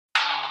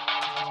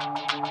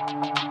Hello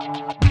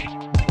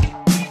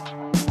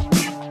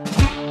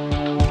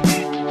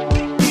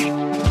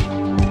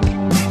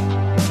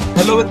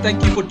and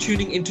thank you for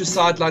tuning into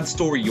Sideline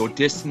Story, your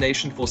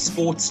destination for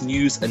sports,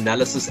 news,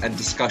 analysis and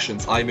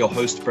discussions. I'm your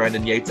host,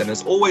 Brandon Yates, and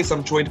as always,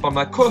 I'm joined by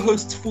my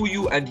co-hosts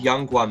Fuyu and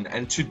Yangguan.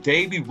 And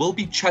today we will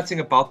be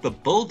chatting about the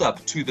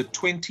build-up to the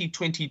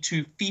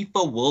 2022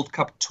 FIFA World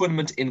Cup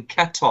tournament in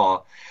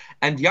Qatar.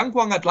 And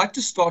Yangguan, I'd like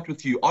to start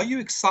with you. Are you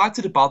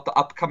excited about the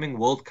upcoming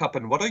World Cup,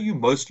 and what are you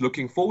most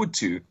looking forward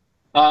to?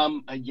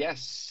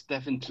 Yes,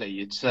 definitely.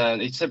 It's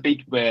a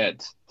bit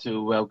weird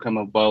to welcome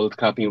a World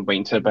Cup in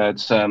winter,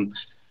 but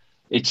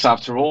it's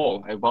after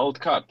all a World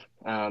Cup.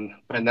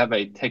 Whenever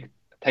it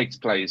takes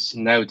place,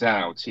 no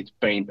doubt it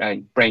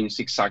brings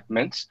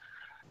excitement.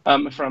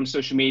 From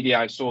social media,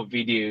 I saw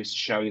videos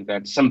showing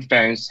that some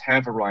fans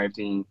have arrived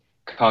in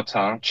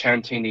Qatar,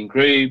 chanting in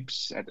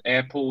groups at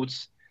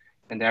airports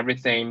and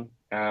everything.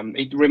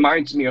 It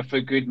reminds me of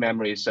good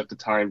memories of the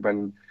time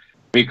when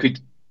we could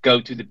go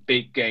to the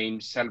big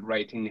games,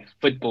 celebrating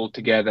football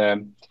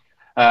together.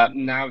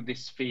 Now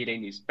this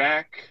feeling is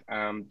back.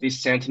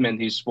 This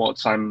sentiment is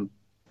what I'm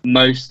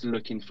most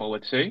looking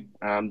forward to.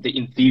 The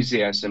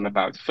enthusiasm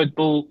about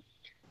football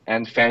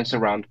and fans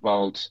around the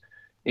world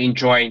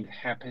enjoying the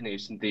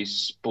happiness this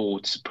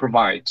sport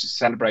provides,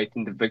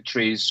 celebrating the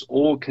victories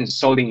or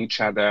consoling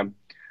each other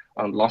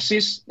on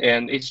losses.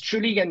 And it's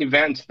truly an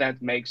event that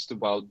makes the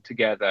world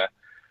together,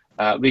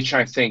 which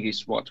I think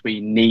is what we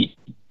need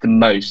the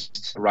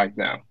most right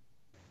now.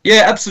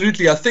 Yeah,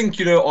 absolutely. I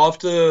think,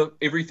 after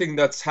everything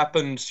that's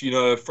happened,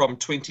 from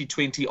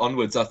 2020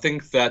 onwards, I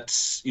think that,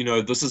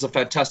 this is a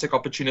fantastic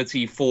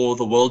opportunity for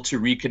the world to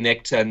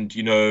reconnect and,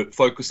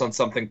 focus on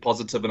something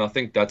positive. And I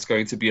think that's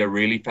going to be a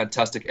really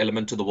fantastic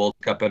element to the World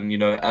Cup.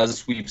 And,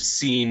 as we've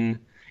seen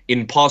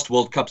in past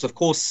World Cups, of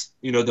course,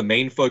 the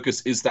main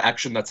focus is the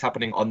action that's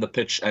happening on the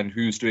pitch and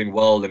who's doing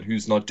well and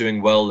who's not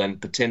doing well and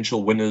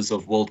potential winners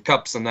of World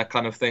Cups and that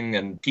kind of thing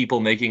and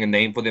people making a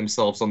name for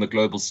themselves on the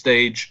global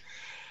stage.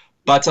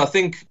 But I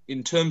think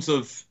in terms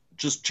of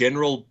just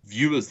general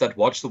viewers that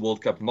watch the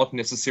World Cup, not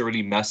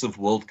necessarily massive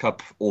World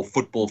Cup or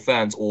football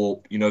fans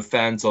or,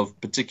 fans of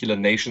particular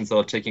nations that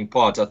are taking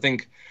part, I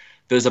think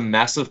there's a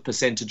massive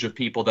percentage of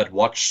people that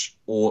watch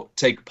or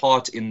take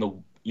part in the,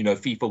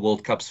 FIFA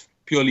World Cups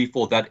purely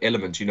for that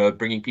element,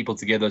 bringing people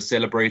together,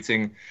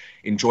 celebrating,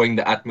 enjoying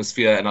the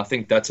atmosphere. And I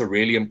think that's a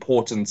really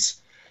important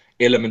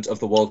element of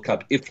the World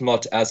Cup, if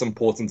not as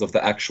important of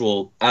the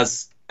actual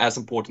as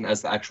important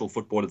as the actual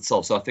football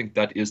itself. So I think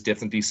that is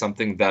definitely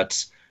something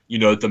that,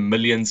 the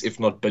millions, if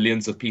not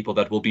billions of people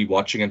that will be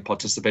watching and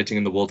participating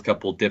in the World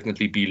Cup will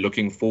definitely be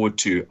looking forward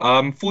to.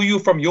 For you,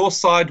 from your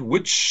side,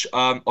 first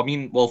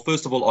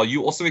of all, are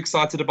you also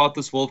excited about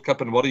this World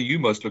Cup and what are you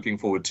most looking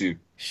forward to?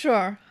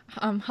 Sure.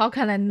 How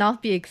can I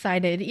not be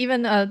excited?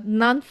 Even a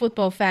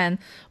non-football fan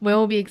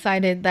will be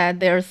excited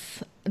that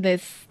there's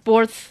this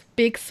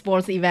big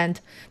sports event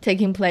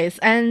taking place.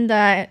 And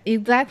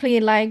exactly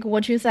like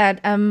what you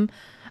said,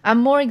 I'm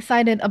more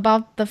excited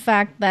about the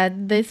fact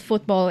that this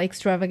football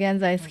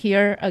extravaganza is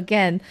here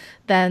again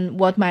than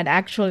what might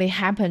actually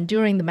happen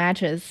during the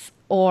matches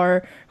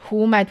or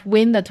who might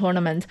win the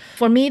tournament.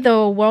 For me,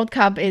 the World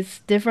Cup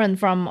is different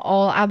from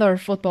all other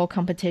football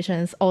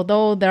competitions,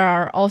 although there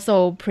are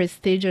also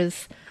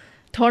prestigious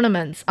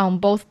tournaments on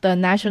both the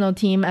national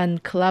team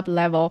and club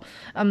level.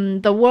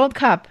 The World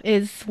Cup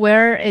is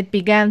where it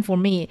began for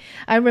me.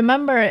 I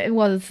remember it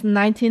was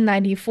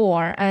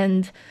 1994,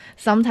 and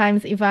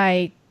sometimes if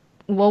I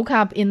woke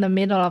up in the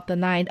middle of the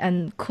night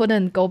and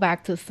couldn't go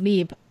back to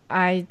sleep,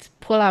 I'd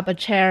pull up a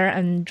chair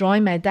and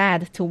join my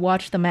dad to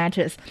watch the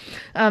matches.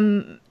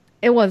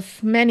 It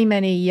was many,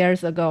 many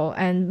years ago,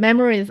 and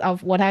memories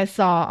of what I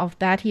saw of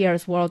that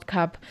year's World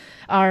Cup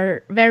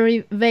are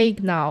very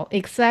vague now,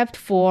 except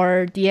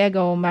for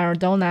Diego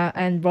Maradona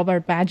and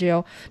Robert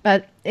Baggio.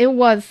 But it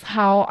was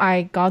how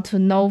I got to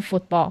know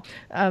football.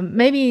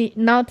 Maybe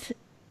not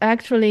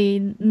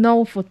actually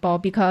know football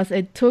because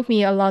it took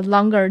me a lot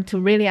longer to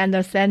really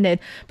understand it.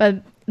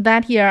 But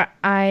that year,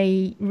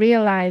 I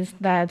realized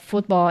that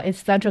football is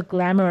such a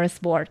glamorous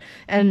sport.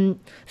 And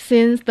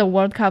since the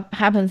World Cup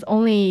happens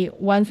only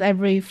once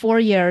every 4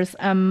 years,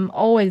 I'm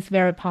always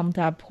very pumped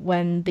up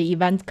when the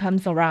event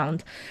comes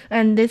around.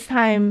 And this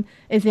time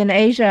it's in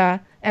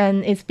Asia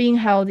and it's being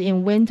held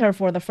in winter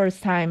for the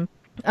first time.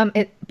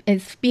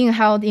 It's being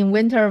held in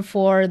winter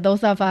for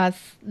those of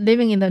us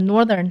living in the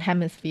northern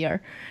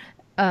hemisphere.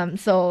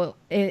 So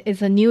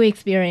it's a new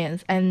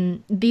experience.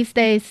 And these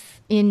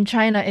days in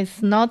China,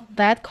 it's not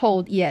that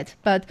cold yet.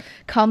 But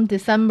come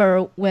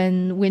December,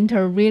 when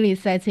winter really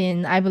sets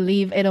in, I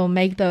believe it'll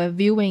make the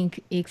viewing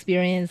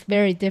experience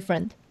very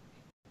different.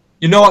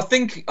 I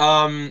think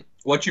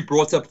what you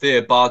brought up there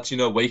about,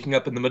 waking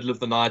up in the middle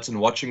of the night and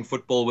watching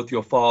football with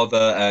your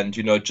father and,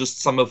 just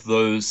some of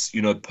those,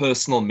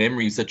 personal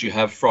memories that you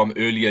have from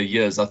earlier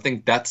years. I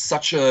think that's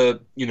such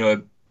a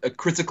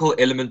critical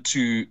element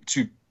to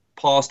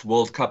past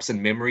World Cups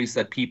and memories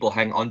that people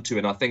hang on to.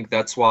 And I think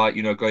that's why,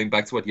 going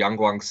back to what Yang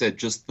Guang said,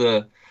 just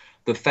the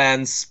the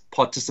fans'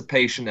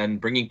 participation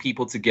and bringing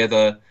people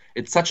together.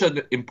 It's such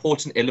an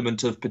important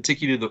element of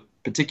particularly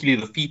the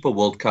FIFA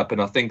World Cup,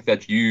 and I think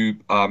that you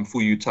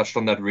touched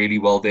on that really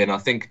well there. And I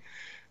think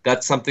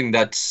that's something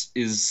that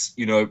is,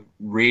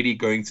 really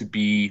going to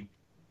be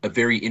a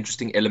very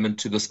interesting element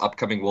to this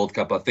upcoming World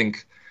Cup. I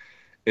think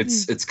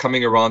it's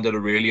coming around at a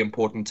really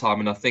important time,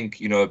 and I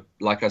think,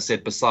 like I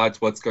said,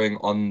 besides what's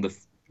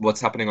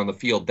happening on the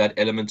field, that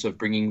element of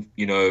bringing,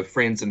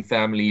 friends and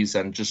families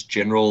and just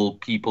general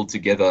people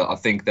together, I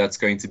think that's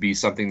going to be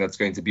something that's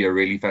going to be a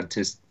really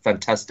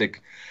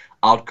fantastic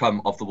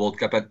outcome of the World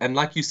Cup. And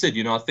like you said,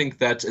 I think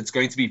that it's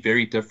going to be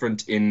very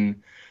different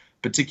in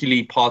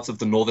particularly parts of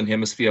the Northern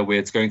Hemisphere where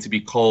it's going to be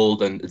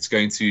cold and it's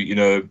going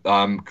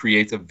to,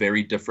 create a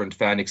very different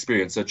fan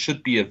experience. So it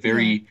should be a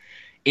very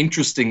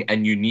interesting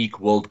and unique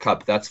World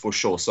Cup, that's for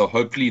sure. So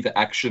hopefully the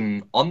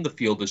action on the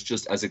field is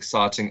just as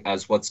exciting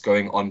as what's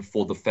going on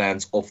for the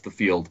fans off the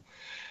field.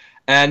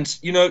 And,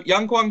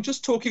 Yang Guang,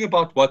 just talking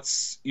about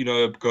what's,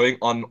 going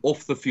on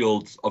off the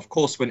field, of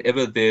course,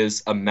 whenever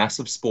there's a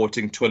massive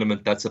sporting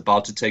tournament that's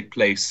about to take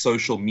place,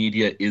 social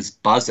media is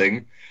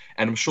buzzing.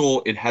 And I'm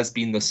sure it has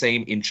been the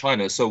same in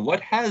China. So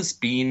what has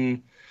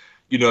been,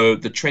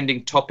 the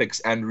trending topics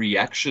and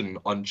reaction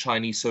on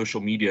Chinese social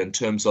media in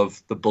terms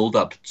of the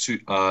build-up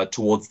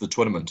towards the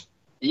tournament?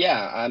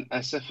 Yeah,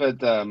 as for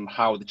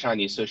how the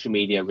Chinese social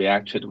media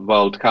react to the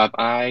World Cup,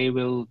 I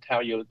will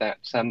tell you that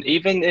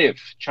even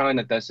if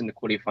China doesn't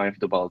qualify for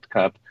the World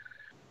Cup,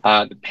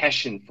 the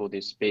passion for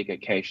this big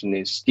occasion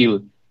is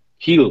still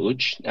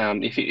huge.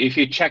 If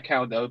you check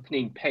out the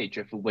opening page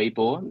of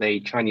Weibo, the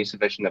Chinese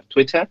version of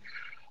Twitter,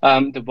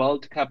 the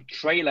World Cup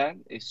trailer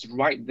is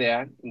right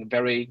there in a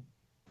very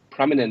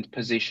prominent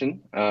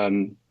position.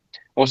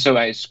 Also,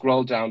 I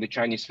scroll down the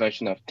Chinese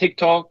version of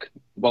TikTok.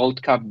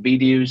 World Cup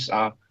videos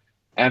are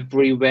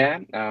everywhere.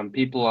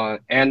 People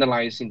are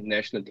analyzing the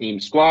national team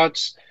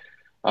squads.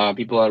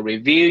 People are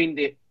reviewing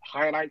the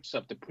highlights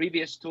of the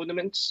previous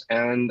tournaments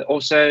and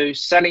also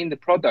selling the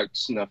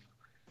products of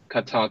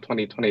Qatar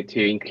 2022,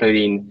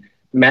 including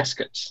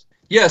mascots.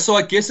 Yeah, so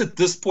I guess at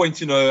this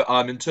point,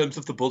 in terms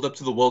of the build-up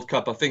to the World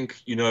Cup, I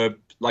think,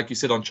 like you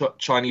said, on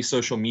Chinese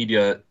social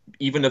media,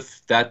 even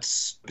if that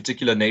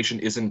particular nation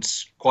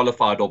isn't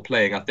qualified or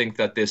playing, I think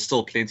that there's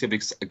still plenty of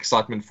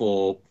excitement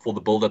for the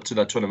build-up to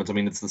that tournament. I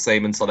mean, it's the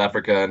same in South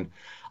Africa, and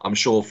I'm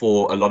sure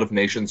for a lot of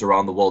nations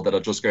around the world that are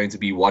just going to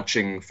be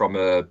watching from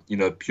a,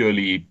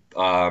 purely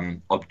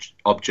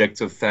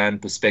objective fan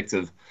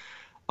perspective.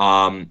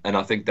 And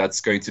I think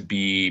that's going to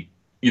be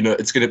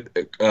it's going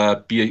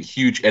to be a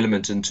huge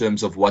element in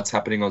terms of what's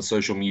happening on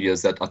social media,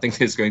 is that I think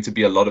there's going to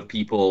be a lot of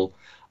people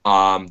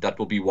that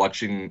will be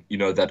watching,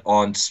 that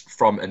aren't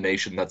from a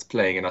nation that's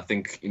playing. And I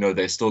think,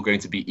 they're still going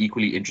to be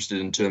equally interested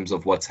in terms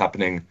of what's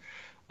happening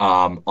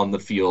on the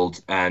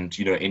field and,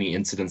 any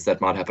incidents that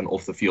might happen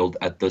off the field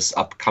at this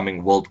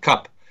upcoming World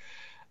Cup.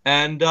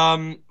 And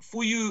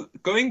for you,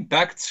 going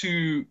back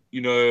to,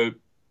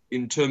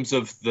 in terms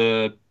of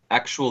the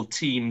actual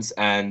teams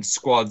and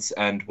squads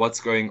and what's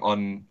going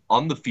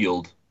on the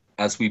field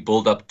as we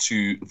build up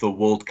to the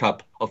World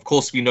Cup. Of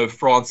course, we know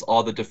France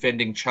are the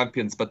defending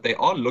champions, but they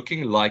are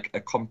looking like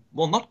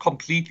not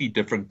completely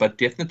different, but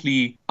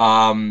definitely,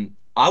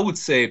 I would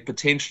say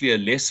potentially a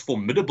less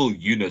formidable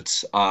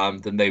unit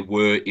than they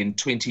were in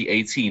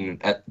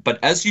 2018. But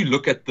as you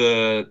look at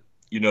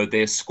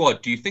their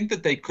squad, do you think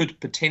that they could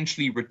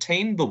potentially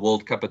retain the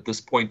World Cup at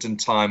this point in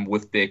time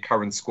with their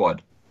current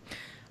squad?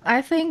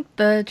 I think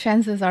the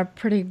chances are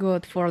pretty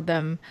good for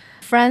them.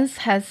 France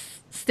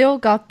has still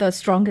got the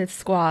strongest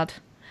squad,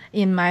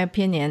 in my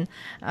opinion.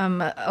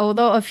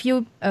 Although a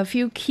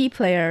few key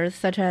players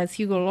such as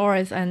Hugo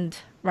Lloris and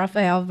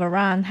Raphael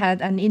Varane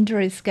had an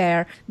injury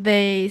scare,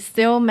 they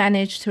still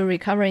managed to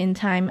recover in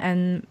time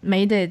and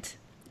made it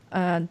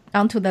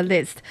onto the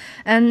list.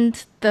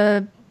 And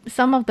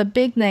some of the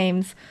big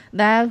names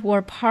that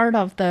were part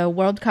of the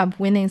World Cup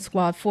winning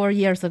squad 4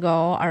 years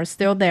ago are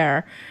still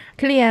there.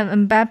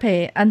 Kylian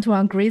Mbappe,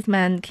 Antoine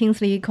Griezmann,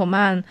 Kingsley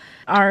Coman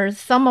are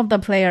some of the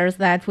players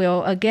that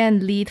will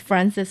again lead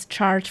France's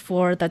charge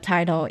for the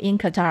title in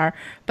Qatar.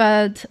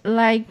 But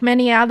like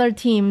many other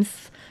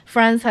teams,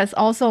 France has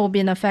also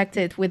been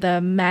affected with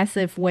a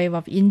massive wave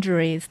of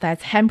injuries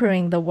that's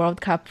hampering the World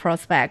Cup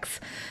prospects.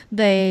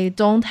 They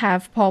don't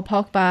have Paul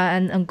Pogba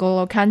and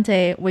N'Golo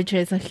Kante, which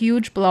is a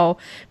huge blow,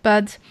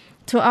 but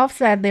to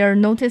offset their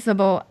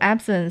noticeable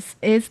absence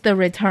is the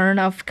return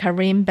of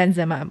Karim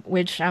Benzema,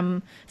 which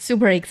I'm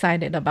super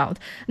excited about.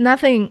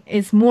 Nothing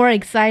is more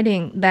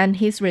exciting than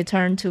his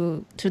return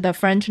to the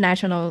French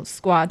national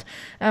squad.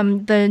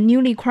 The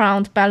newly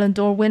crowned Ballon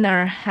d'Or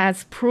winner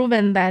has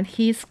proven that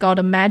he's got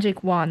a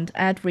magic wand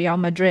at Real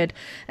Madrid,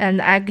 and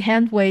I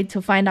can't wait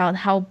to find out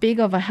how big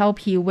of a help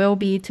he will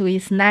be to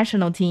his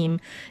national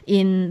team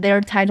in their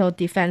title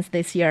defense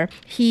this year.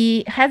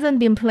 He hasn't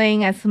been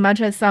playing as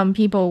much as some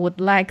people would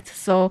like to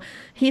so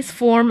his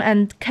form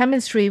and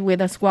chemistry with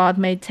the squad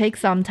may take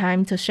some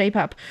time to shape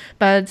up.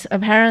 But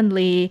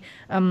apparently,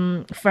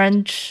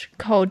 French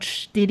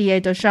coach Didier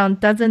Deschamps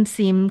doesn't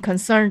seem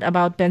concerned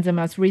about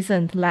Benzema's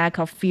recent lack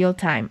of field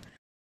time.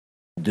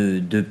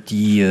 De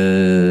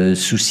petits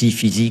soucis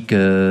physiques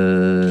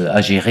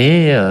à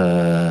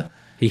gérer.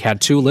 He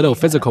had too little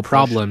physical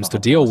problems to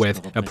deal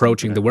with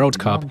approaching the World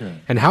Cup,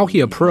 and how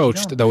he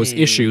approached those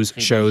issues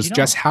shows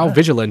just how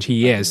vigilant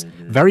he is,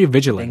 very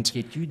vigilant.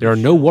 There are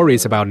no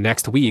worries about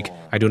next week.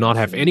 I do not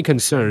have any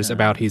concerns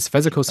about his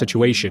physical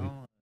situation.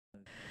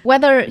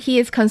 Whether he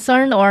is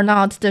concerned or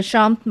not,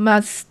 Deschamps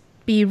must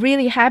be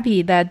really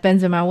happy that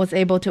Benzema was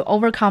able to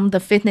overcome the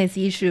fitness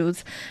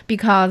issues,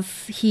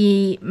 because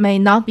he may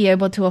not be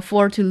able to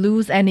afford to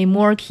lose any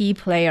more key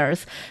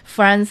players.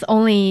 France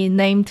only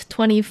named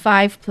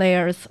 25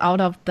 players out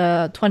of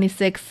the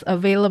 26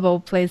 available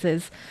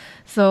places.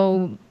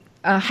 So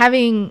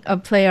having a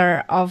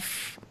player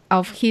of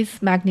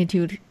his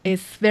magnitude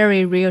is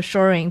very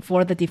reassuring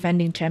for the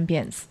defending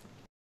champions.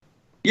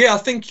 Yeah, I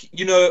think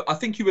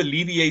you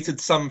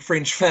alleviated some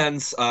French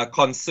fans'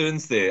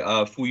 concerns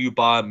there for you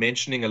by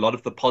mentioning a lot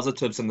of the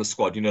positives in the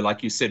squad.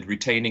 Like you said,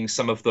 retaining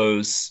some of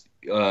those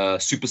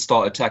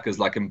superstar attackers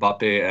like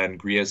Mbappe and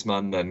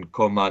Griezmann and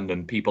Coman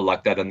and people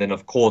like that. And then,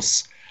 of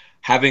course,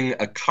 having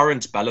a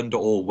current Ballon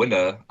d'Or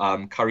winner,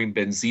 Karim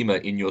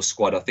Benzema, in your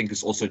squad, I think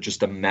is also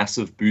just a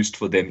massive boost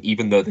for them,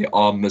 even though they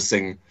are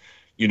missing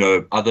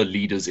other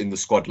leaders in the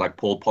squad like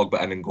Paul Pogba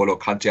and N'Golo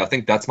Kante. I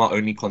think that's my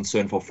only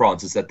concern for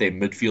France, is that their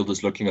midfield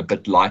is looking a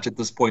bit light at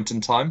this point in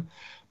time.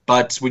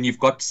 But when you've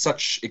got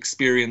such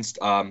experienced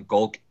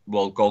goalkeepers,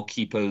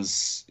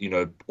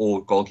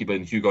 or goalkeeper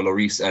in Hugo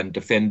Lloris, and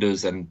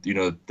defenders, and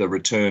the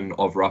return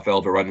of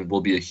Raphael Varane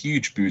will be a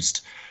huge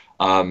boost.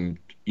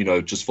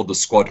 Just for the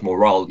squad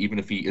morale, even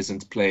if he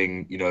isn't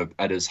playing,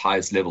 at his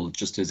highest level,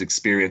 just his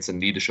experience and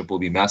leadership will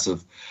be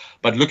massive.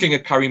 But looking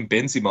at Karim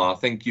Benzema, I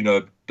think,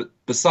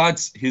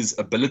 besides his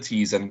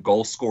abilities and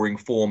goal scoring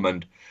form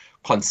and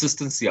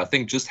consistency, I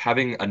think just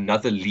having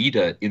another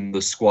leader in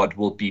the squad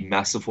will be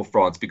massive for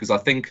France, because I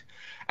think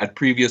at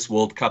previous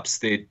World Cups,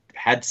 there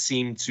had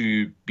seemed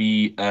to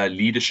be a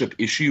leadership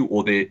issue,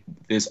 or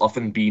there's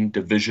often been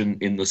division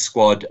in the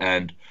squad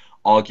and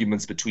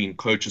arguments between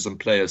coaches and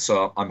players.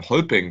 So I'm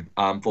hoping,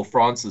 for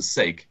France's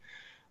sake,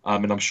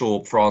 and I'm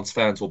sure France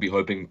fans will be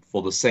hoping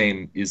for the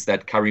same, is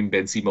that Karim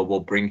Benzema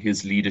will bring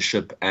his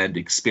leadership and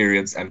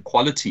experience and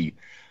quality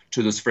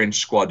to this French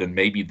squad, and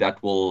maybe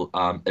that will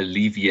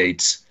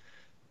alleviate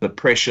the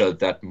pressure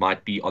that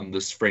might be on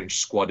this French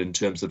squad in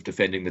terms of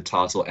defending the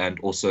title, and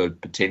also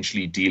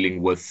potentially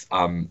dealing with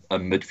a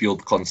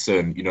midfield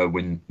concern,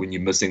 when you're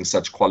missing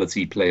such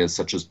quality players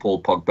such as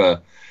Paul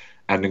Pogba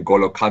and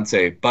N'Golo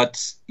Kante.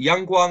 But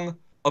Yang Guang,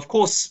 of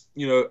course,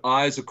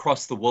 eyes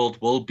across the world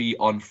will be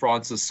on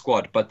France's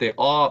squad, but there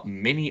are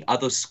many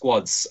other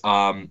squads,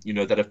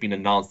 that have been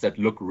announced that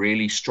look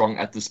really strong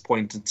at this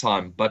point in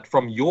time. But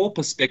from your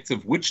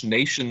perspective, which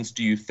nations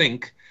do you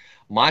think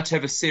might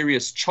have a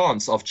serious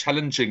chance of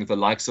challenging the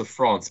likes of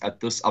France at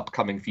this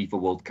upcoming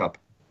FIFA World Cup?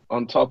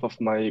 On top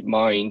of my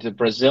mind,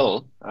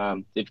 Brazil,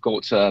 they've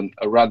got a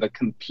rather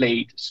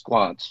complete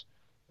squad.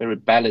 Very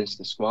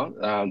balanced squad.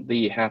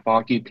 They have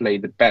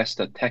arguably the best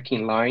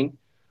attacking line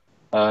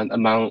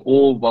among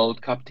all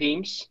World Cup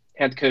teams.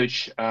 Head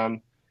coach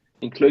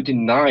included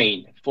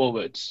 9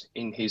 forwards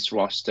in his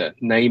roster: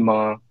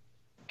 Neymar,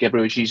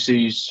 Gabriel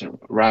Jesus,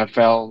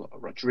 Rafael,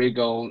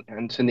 Rodrigo,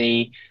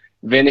 Anthony,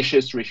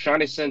 Vinicius,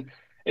 Richarlison.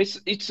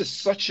 It's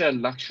such a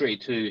luxury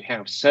to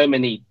have so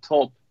many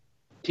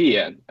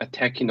top-tier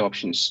attacking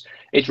options.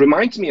 It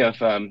reminds me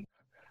of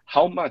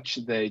how much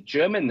the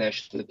German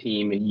national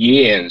team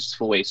yearns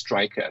for a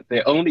striker.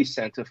 Their only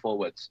center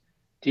forward,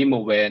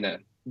 Timo Werner,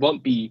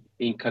 won't be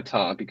in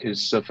Qatar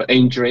because of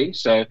injury.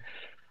 So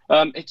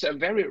it's a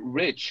very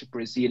rich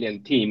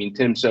Brazilian team in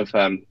terms of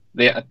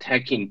their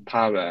attacking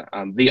power.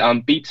 They are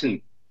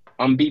unbeaten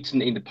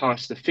in the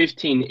past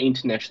 15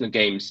 international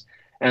games,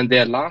 and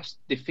their last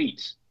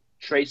defeat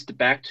traced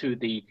back to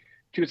the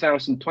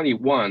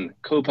 2021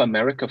 Copa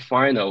America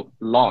final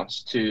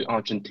loss to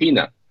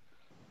Argentina.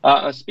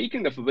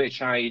 Speaking of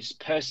which, I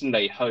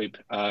personally hope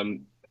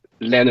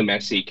Lionel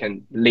Messi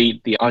can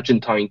lead the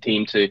Argentine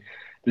team to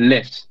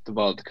lift the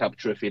World Cup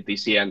trophy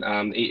this year.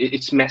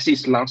 It's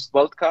Messi's last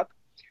World Cup.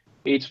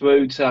 It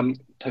would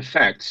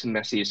perfect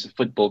Messi's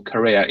football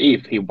career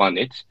if he won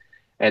it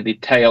at the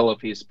tail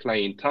of his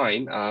playing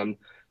time.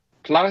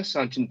 Plus,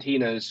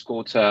 Argentina's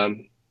got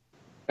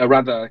a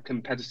rather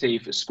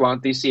competitive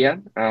squad this year.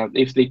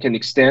 If they can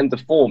extend the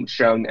form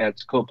shown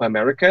at Copa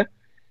America,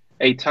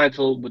 a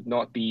title would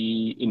not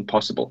be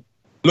impossible.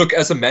 Look,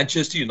 as a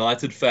Manchester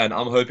United fan,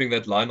 I'm hoping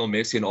that Lionel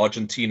Messi and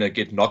Argentina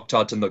get knocked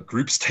out in the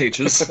group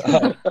stages.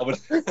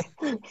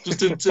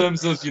 Just in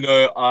terms of,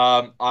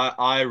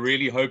 I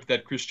really hope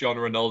that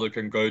Cristiano Ronaldo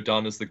can go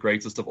down as the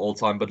greatest of all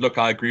time. But look,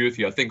 I agree with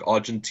you. I think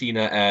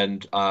Argentina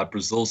and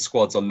Brazil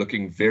squads are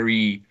looking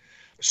very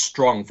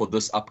strong for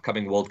this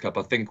upcoming World Cup.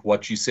 I think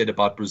what you said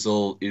about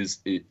Brazil is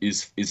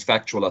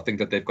factual. I think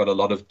that they've got a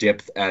lot of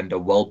depth and a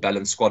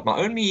well-balanced squad. My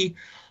only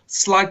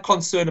slight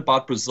concern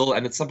about Brazil,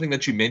 and it's something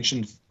that you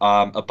mentioned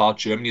about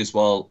Germany as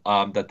well,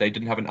 that they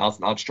didn't have an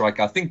out-and-out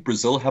striker. I think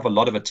Brazil have a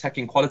lot of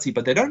attacking quality,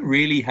 but they don't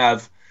really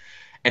have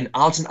an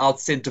out-and-out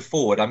centre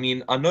forward. I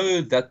mean, I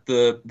know that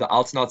the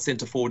out-and-out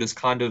centre forward is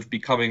kind of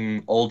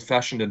becoming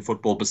old-fashioned in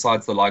football,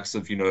 besides the likes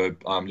of,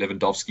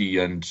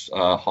 Lewandowski and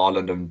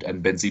Haaland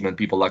and Benzema and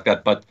people like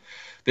that. But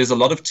there's a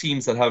lot of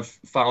teams that have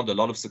found a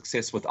lot of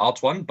success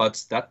without one.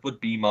 But that would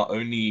be my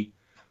only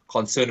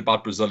concern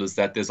about Brazil, is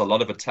that there's a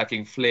lot of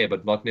attacking flair,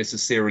 but not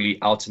necessarily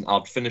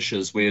out-and-out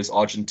finishes. Whereas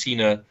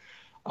Argentina,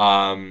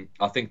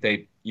 I think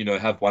they,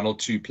 have one or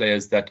two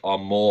players that are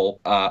more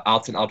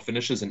out and out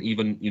finishers, and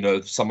even,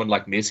 someone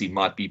like Messi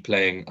might be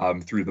playing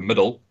through the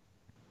middle.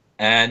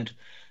 And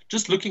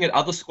just looking at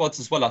other squads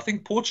as well, I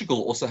think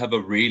Portugal also have a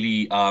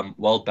really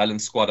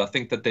well-balanced squad. I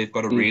think that they've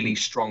got a really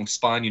strong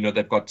spine.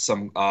 They've got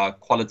some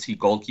quality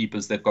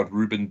goalkeepers. They've got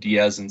Ruben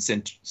Diaz in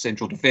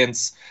central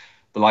defense,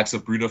 the likes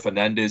of Bruno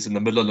Fernandes in the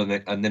middle,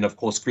 and then, of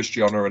course,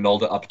 Cristiano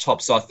Ronaldo up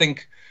top. So I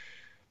think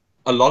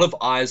a lot of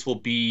eyes will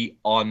be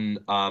on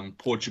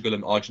Portugal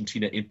and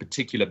Argentina in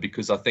particular,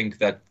 because I think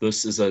that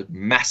this is a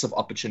massive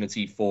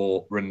opportunity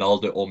for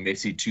Ronaldo or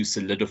Messi to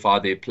solidify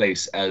their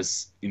place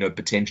as,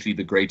 potentially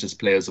the greatest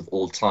players of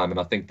all time. And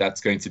I think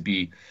that's going to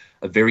be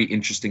a very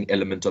interesting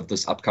element of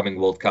this upcoming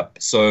World Cup.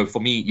 So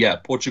for me,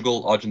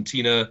 Portugal,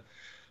 Argentina,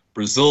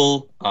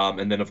 Brazil,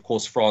 and then, of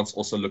course, France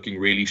also looking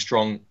really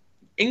strong.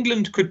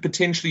 England could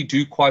potentially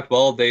do quite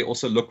well. They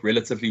also look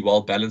relatively well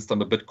balanced.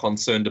 I'm a bit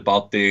concerned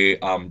about their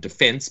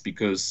defense,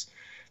 because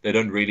they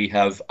don't really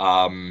have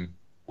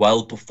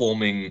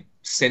well-performing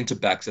centre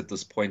backs at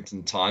this point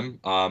in time,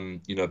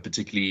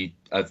 particularly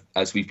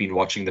as we've been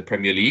watching the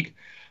Premier League.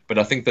 But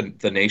I think that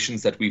the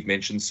nations that we've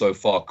mentioned so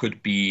far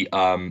could be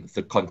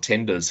the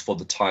contenders for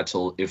the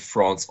title if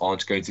France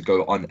aren't going to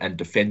go on and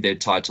defend their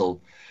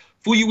title.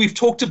 For you, we've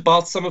talked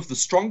about some of the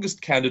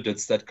strongest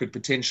candidates that could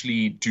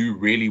potentially do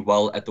really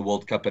well at the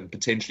World Cup and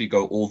potentially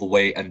go all the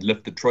way and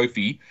lift the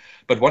trophy.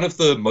 But one of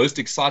the most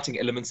exciting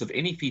elements of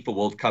any FIFA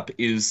World Cup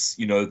is,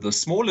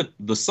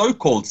 the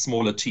so-called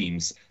smaller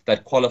teams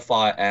that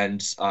qualify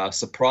and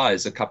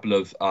surprise a couple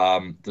of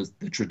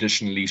the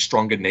traditionally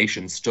stronger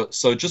nations.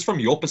 So just from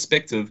your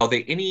perspective, are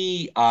there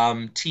any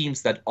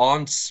teams that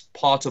aren't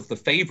part of the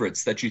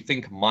favorites that you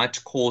think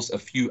might cause a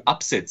few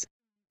upsets?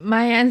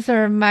 My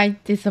answer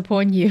might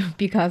disappoint you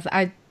because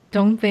I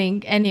don't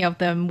think any of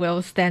them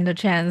will stand a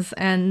chance.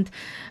 And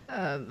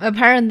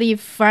apparently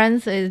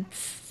France is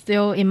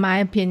still, in my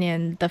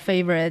opinion, the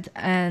favorite.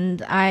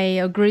 And I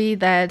agree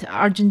that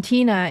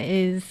Argentina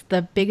is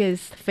the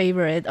biggest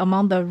favorite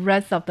among the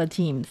rest of the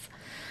teams.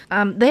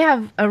 They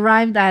have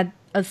arrived at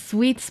a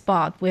sweet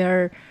spot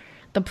where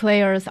the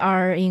players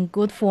are in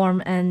good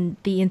form and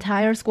the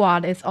entire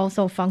squad is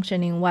also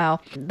functioning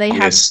well. They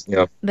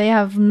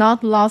have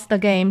not lost a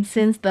game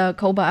since the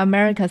Copa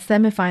America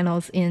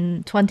semifinals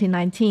in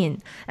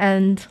 2019.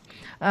 And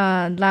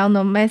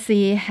Lionel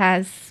Messi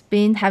has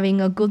been having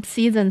a good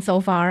season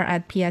so far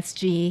at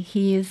PSG.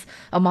 He is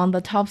among the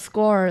top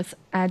scorers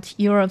at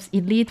Europe's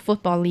elite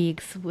football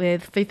leagues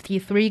with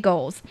 53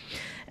 goals.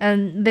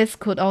 And this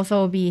could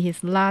also be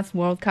his last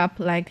World Cup,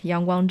 like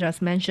Yang Wang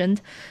just mentioned.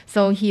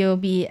 So he'll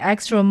be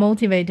extra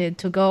motivated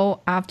to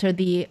go after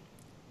the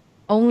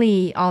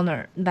only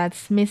honor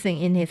that's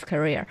missing in his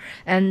career.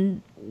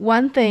 And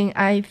one thing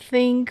I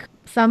think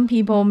some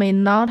people may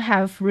not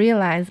have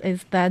realized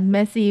is that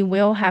Messi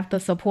will have the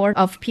support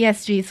of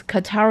PSG's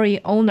Qatari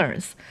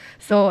owners.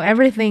 So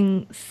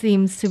everything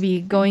seems to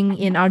be going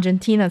in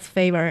Argentina's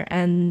favor,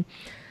 and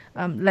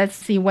let's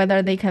see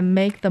whether they can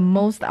make the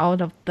most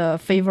out of the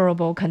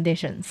favorable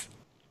conditions.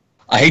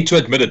 I hate to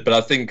admit it, but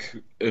I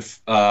think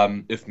if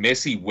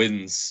Messi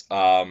wins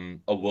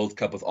a World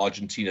Cup with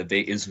Argentina,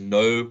 there is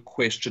no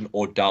question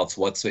or doubt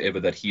whatsoever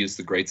that he is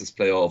the greatest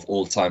player of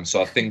all time.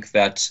 So I think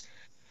that,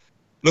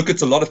 look,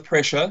 it's a lot of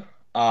pressure.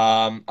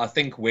 I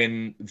think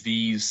when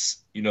these,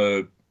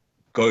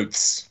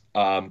 GOATs,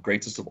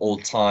 greatest of all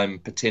time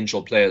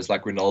potential players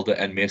like Ronaldo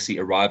and Messi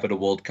arrive at a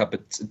World Cup,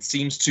 it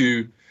seems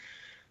to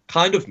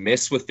kind of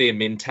mess with their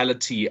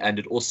mentality, and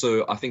it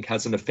also, I think,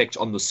 has an effect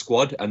on the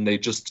squad, and they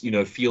just,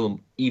 feel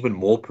even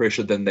more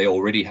pressure than they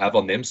already have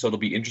on them. So it'll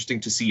be interesting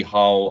to see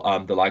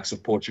how the likes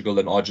of Portugal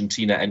and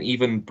Argentina and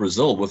even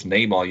Brazil with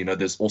Neymar,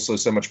 there's also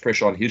so much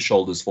pressure on his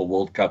shoulders for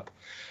World Cup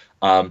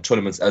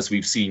tournaments, as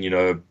we've seen,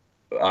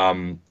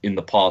 in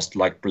the past,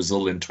 like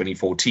Brazil in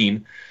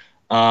 2014.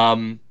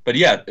 But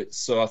yeah,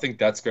 so I think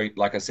that's going,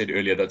 like I said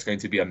earlier, that's going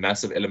to be a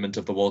massive element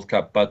of the World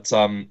Cup. But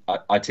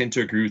I tend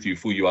to agree with you,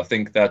 Fuyu. I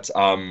think that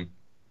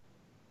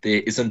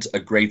there isn't a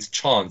great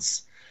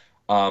chance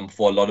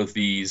for a lot of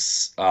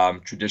these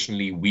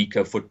traditionally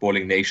weaker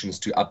footballing nations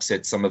to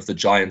upset some of the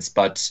giants.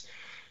 But,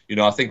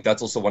 I think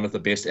that's also one of the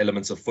best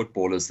elements of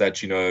football, is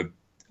that,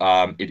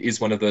 it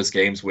is one of those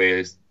games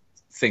where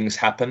things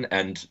happen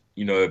and,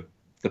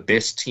 the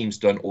best teams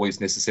don't always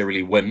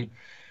necessarily win.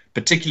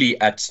 particularly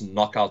at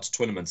knockout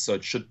tournaments. So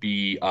it should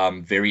be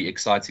very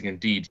exciting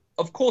indeed.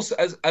 Of course,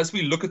 as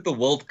we look at the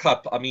World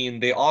Cup, I mean,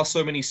 there are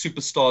so many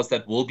superstars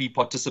that will be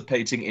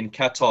participating in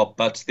Qatar,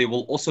 but there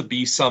will also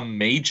be some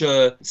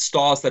major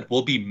stars that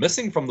will be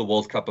missing from the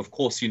World Cup. Of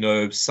course,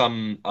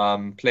 some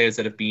players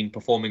that have been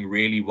performing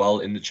really well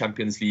in the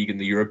Champions League and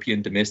the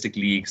European domestic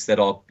leagues that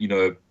are,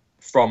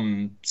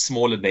 from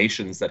smaller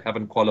nations that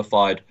haven't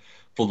qualified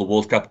for the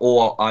World Cup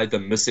or are either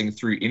missing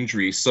through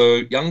injury.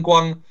 So, Yang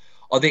Guang,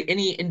 are there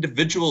any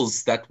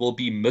individuals that will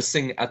be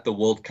missing at the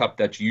World Cup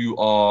that you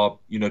are,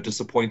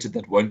 disappointed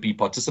that won't be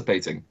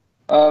participating?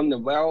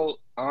 Well,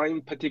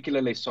 I'm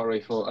particularly sorry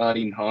for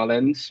Erling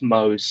Haaland,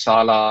 Mo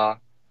Salah,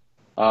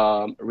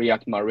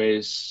 Riyad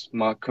Mahrez,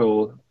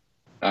 Marco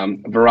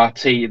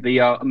Verratti. They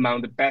are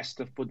among the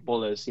best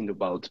footballers in the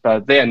world,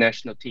 but their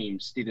national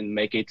teams didn't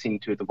make it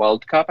into the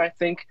World Cup, I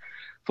think.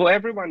 For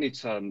everyone,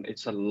 it's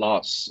a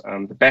loss.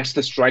 The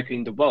best striker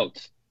in the world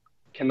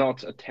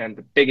cannot attend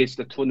the biggest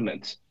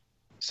tournament.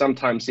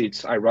 Sometimes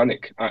it's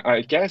ironic.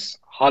 I guess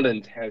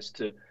Haaland has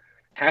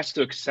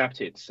to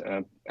accept it,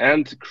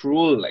 and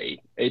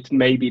cruelly, it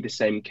may be the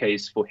same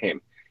case for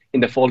him in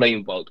the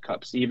following World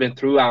Cups, even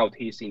throughout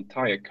his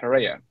entire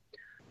career.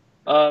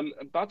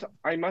 But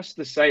I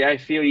must say, I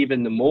feel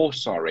even more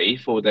sorry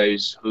for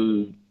those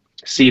who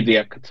see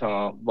their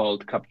Qatar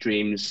World Cup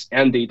dreams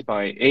ended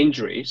by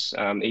injuries.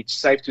 It's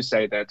safe to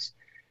say that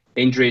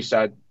injuries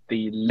are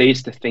the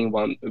least thing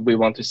we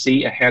want to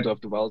see ahead of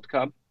the World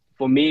Cup.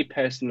 For me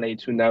personally,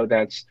 to know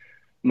that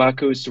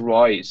Marcus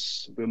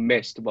Royce will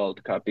miss the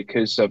World Cup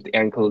because of the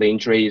ankle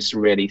injury is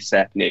really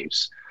sad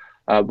news.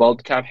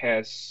 World Cup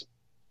has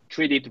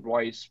treated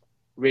Royce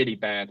really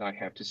bad, I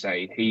have to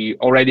say. He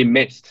already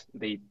missed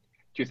the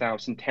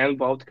 2010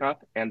 World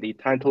Cup and the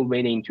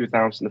title-winning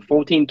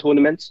 2014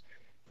 tournament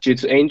due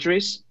to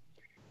injuries.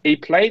 He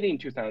played in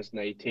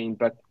 2018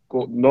 but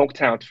got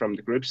knocked out from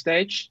the group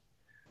stage.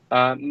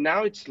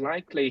 Now it's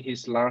likely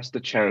his last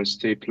chance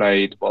to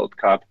play the World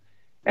Cup,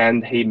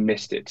 and he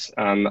missed it.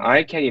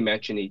 I can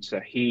imagine it's a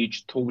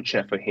huge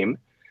torture for him.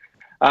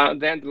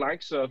 Then the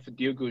likes of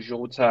Diogo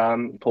Jota,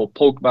 Paul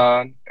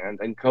Pogba, and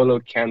N'Golo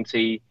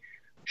Kante,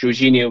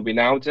 Jorginho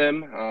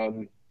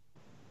Wijnaldum,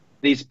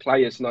 these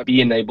players not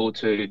being able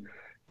to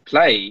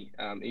play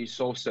is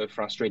also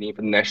frustrating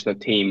for the national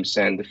teams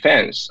and the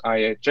fans.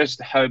 I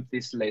just hope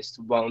this list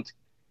won't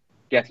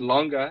get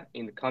longer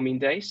in the coming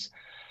days.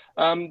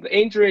 The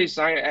injuries,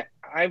 I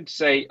would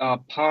say, are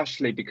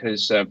partially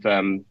because of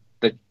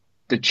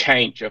the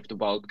change of the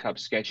World Cup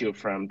schedule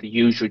from the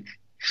usual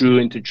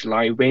June to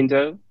July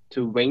window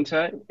to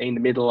winter in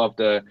the middle of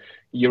the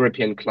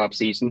European club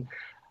season.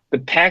 The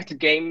packed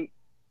game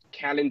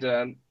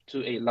calendar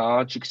to a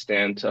large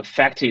extent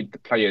affected the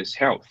players'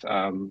 health.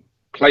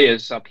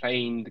 Players are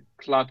playing the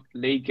club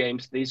league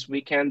games this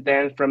weekend,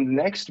 then from the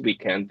next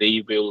weekend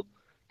they will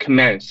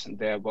commence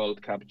their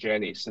World Cup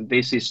journeys. And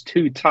this is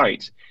too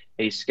tight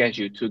a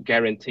schedule to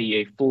guarantee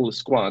a full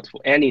squad for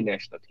any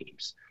national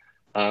teams.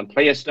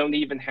 Players don't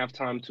even have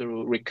time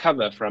to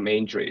recover from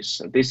injuries.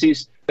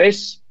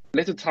 There's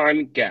little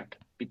time gap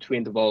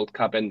between the World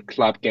Cup and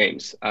club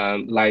games.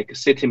 Like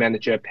City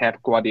manager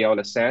Pep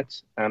Guardiola said,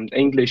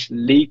 English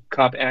League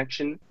Cup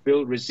action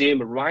will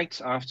resume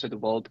right after the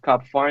World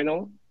Cup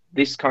final.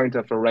 This kind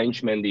of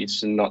arrangement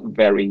is not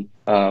very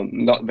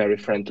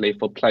friendly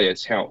for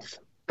players' health,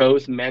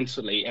 both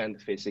mentally and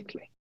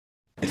physically.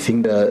 I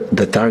think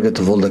the target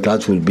of all the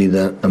clubs will be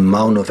the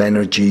amount of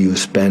energy you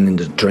spend in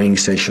the training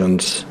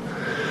sessions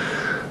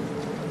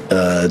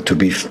to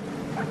be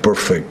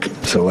perfect.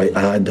 So I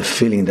had the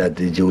feeling that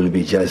it will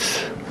be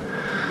just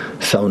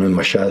sauna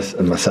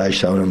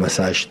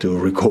massage to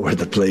recover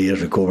the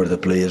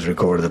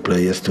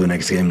players to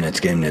next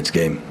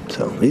game.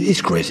 So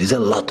it's crazy. It's a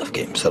lot of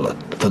games, a lot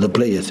for the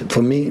players.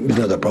 For me, it's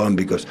not a problem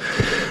because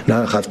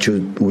now I have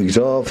 2 weeks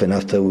off, and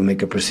after we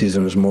make a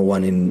pre-season, a small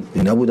one in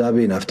Abu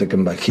Dhabi, and after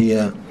come back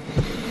here.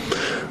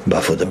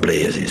 But for the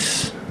players,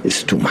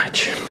 it's too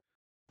much.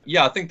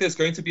 Yeah, I think there's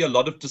going to be a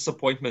lot of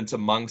disappointment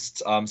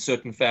amongst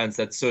certain fans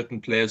that certain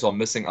players are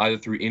missing either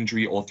through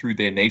injury or through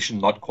their nation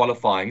not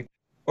qualifying.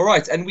 All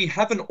right, and we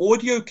have an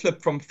audio clip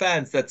from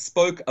fans that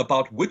spoke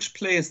about which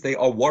players they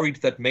are worried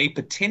that may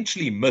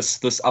potentially miss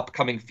this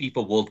upcoming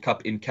FIFA World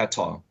Cup in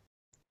Qatar.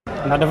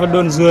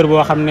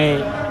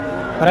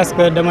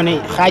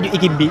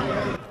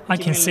 I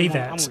can say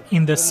that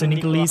in the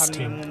Senegalese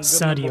team,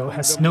 Sadio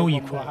has no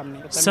equal.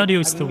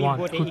 Sadio is the one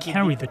who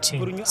carried the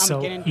team,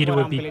 so it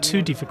will be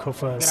too difficult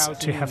for us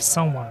to have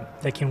someone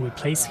that can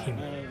replace him.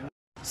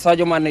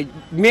 Even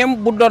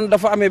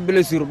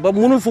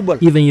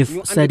if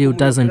Sadio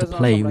doesn't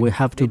play, we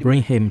have to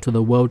bring him to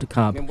the World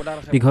Cup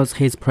because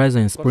his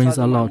presence brings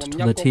a lot to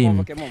the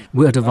team.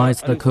 We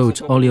advise the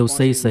coach Olio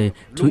Cisse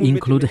to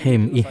include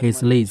him in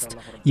his list,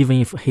 even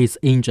if he's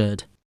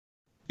injured.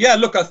 Yeah,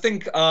 look, I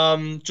think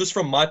just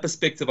from my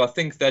perspective, I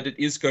think that it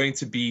is going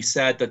to be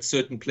sad that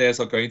certain players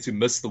are going to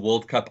miss the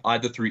World Cup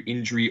either through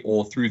injury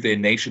or through their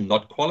nation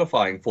not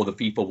qualifying for the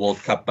FIFA World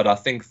Cup. But I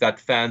think that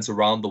fans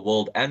around the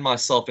world, and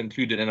myself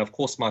included, and of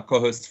course my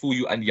co-hosts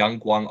Fuyu and Yang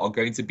Guang, are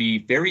going to be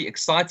very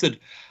excited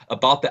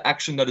about the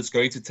action that is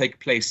going to take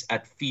place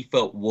at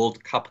FIFA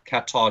World Cup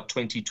Qatar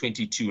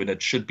 2022. And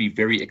it should be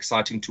very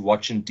exciting to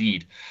watch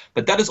indeed.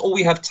 But that is all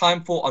we have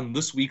time for on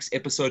this week's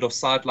episode of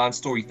Sideline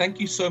Story.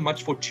 Thank you so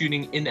much for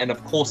tuning in. And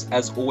of course,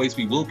 as always,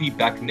 we will be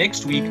back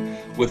next week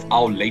with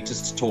our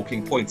latest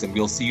talking points, and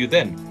we'll see you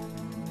then.